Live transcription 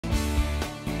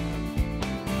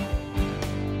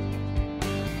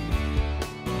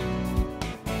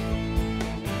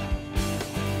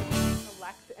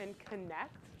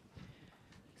connect.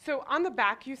 So on the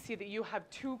back, you see that you have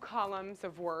 2 columns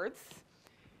of words.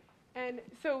 And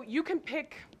so you can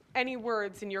pick any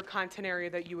words in your content area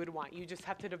that you would want. You just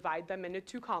have to divide them into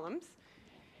 2 columns.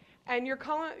 And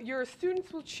your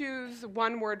students will choose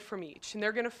 1 word from each, and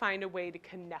they're going to find a way to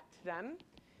connect them.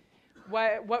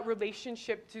 What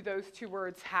relationship do those 2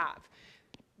 words have?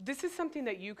 This is something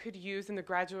that you could use in the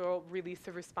gradual release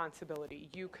of responsibility.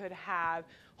 You could have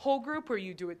whole group where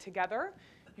you do it together.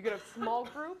 You could have small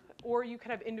group, or you could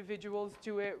have individuals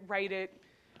do it, write it,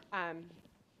 turn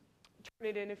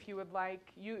it in if you would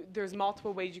like. There's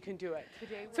multiple ways you can do it.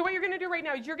 So what you're going to do right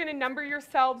now is you're going to number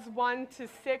yourselves 1 to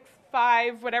 6,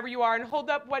 5, whatever you are, and hold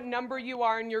up what number you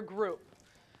are in your group.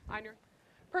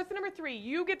 Person number 3,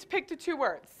 you get to pick the 2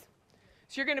 words.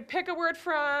 So you're going to pick a word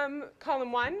from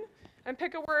column 1 and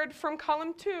pick a word from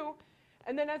column 2.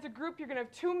 And then as a group, you're going to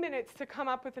have 2 minutes to come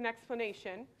up with an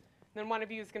explanation. And then one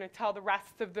of you is going to tell the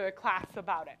rest of the class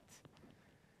about it.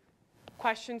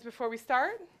 Questions before we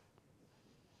start?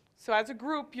 So as a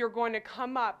group, you're going to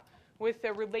come up with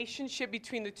a relationship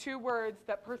between the 2 words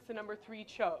that person number 3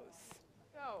 chose.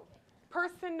 So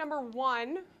person number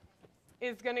 1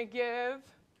 is going to give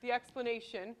the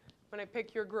explanation when I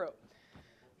pick your group.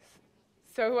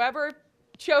 So whoever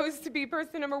chose to be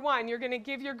person number 1, you're going to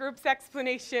give your group's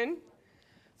explanation.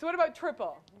 So what about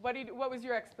triple? What was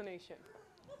your explanation?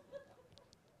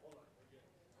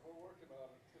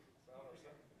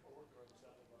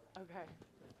 Okay.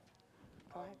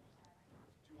 Go ahead.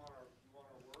 Do you want our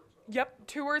words? Yep,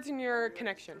 2 words in your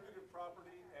connection. Distributive property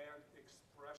and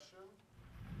expression.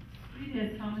 We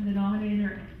did common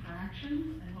denominator and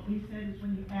fractions, and what we said is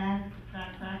when you add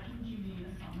fractions, you need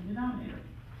a common denominator.